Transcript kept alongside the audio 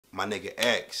My nigga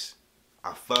X,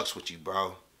 I fucks with you,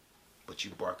 bro. But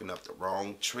you barking up the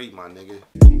wrong tree, my nigga.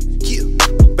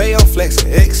 Yeah, Bay on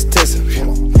flexing,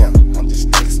 XXL. I'm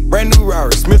just brand new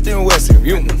Rari, Smith & Wesson.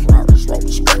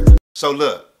 So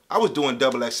look, I was doing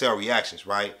XXL reactions,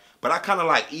 right? But I kind of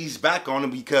like eased back on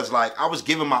them because like I was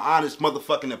giving my honest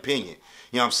motherfucking opinion.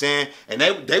 You know what I'm saying? And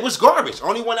they was garbage.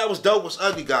 Only one that was dope was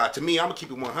Ugly God. To me, I'm gonna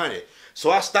keep it 100. So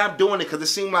I stopped doing it because it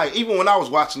seemed like even when I was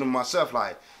watching them myself,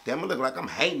 like, damn, it look like I'm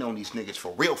hating on these niggas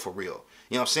for real, for real.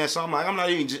 You know what I'm saying? So I'm like, I'm not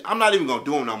even gonna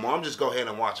do them no more. I'm just go ahead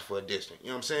and watch it for a distance. You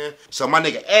know what I'm saying? So my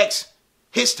nigga X,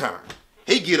 his turn.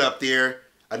 He get up there,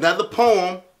 another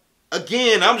poem.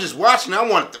 Again, I'm just watching. I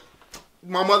want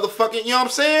my motherfucking, you know what I'm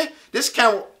saying? This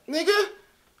count, nigga,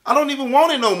 I don't even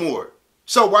want it no more.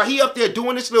 So while he up there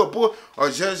doing this little boy, or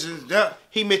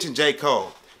he mentioned J.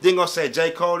 Cole. Then gonna say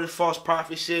J. Cole, this false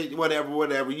prophet shit,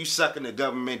 whatever. You sucking the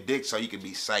government dick so you can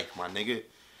be safe, my nigga.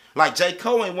 Like, J.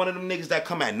 Cole ain't one of them niggas that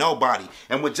come at nobody.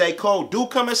 And when J. Cole do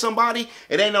come at somebody,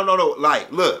 it ain't no,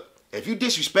 like, look, if you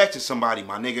disrespecting somebody,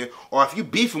 my nigga, or if you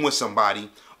beefing with somebody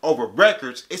over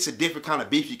records, it's a different kind of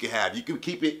beef you can have. You can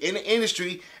keep it in the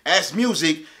industry as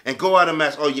music and go out and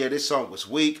as, oh yeah, this song was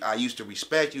weak. I used to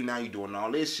respect you. Now you doing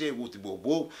all this shit, whoop whoop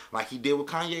whoop, like he did with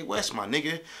Kanye West, my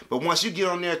nigga. But once you get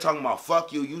on there talking about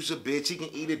fuck you, you's a bitch, he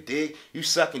can eat a dick, you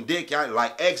sucking dick,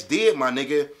 like X did, my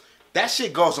nigga, that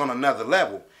shit goes on another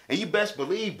level. And you best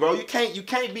believe, bro, you can't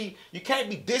be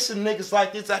dissing niggas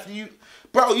like this after you,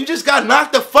 bro, you just got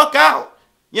knocked the fuck out.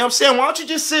 You know what I'm saying? Why don't you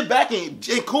just sit back and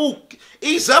cool,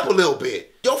 ease up a little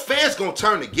bit? Your fans gonna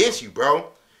turn against you, bro.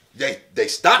 They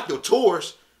stop your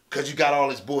tours because you got all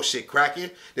this bullshit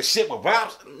cracking. The shit with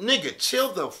Robs, nigga,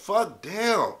 chill the fuck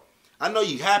down. I know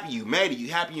you happy you made it. You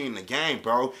happy you in the game,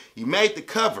 bro. You made the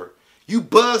cover. You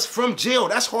buzzed from jail.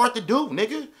 That's hard to do,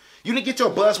 nigga. You didn't get your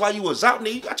buzz while you was out,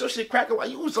 nigga. You got your shit cracking while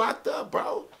you was locked up,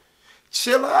 bro.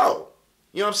 Chill out.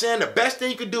 You know what I'm saying? The best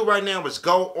thing you can do right now is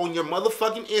go on your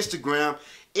motherfucking Instagram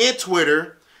and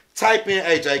Twitter. Type in,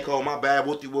 hey, J. Cole, my bad,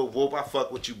 whoop whoop whoop, I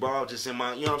fuck with you, bro. Just in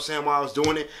my, you know what I'm saying, while I was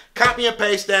doing it. Copy and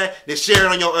paste that, then share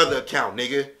it on your other account,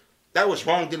 nigga. That was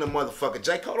wrong than a motherfucker.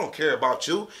 J. Cole don't care about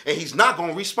you, and he's not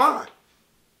gonna respond.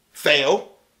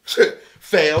 Fail.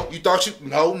 Fail. You thought you,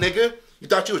 no, nigga. You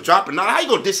thought you was dropping out. How you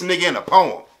gonna diss a nigga in a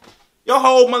poem? Your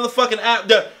whole motherfucking app,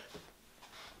 that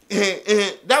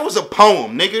was a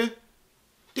poem, nigga.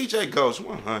 DJ goes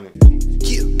 100.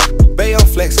 Yeah, Bay on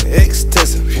flexing,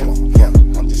 XXL.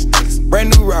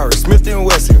 Brand new Rari, Smith &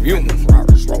 Wesson.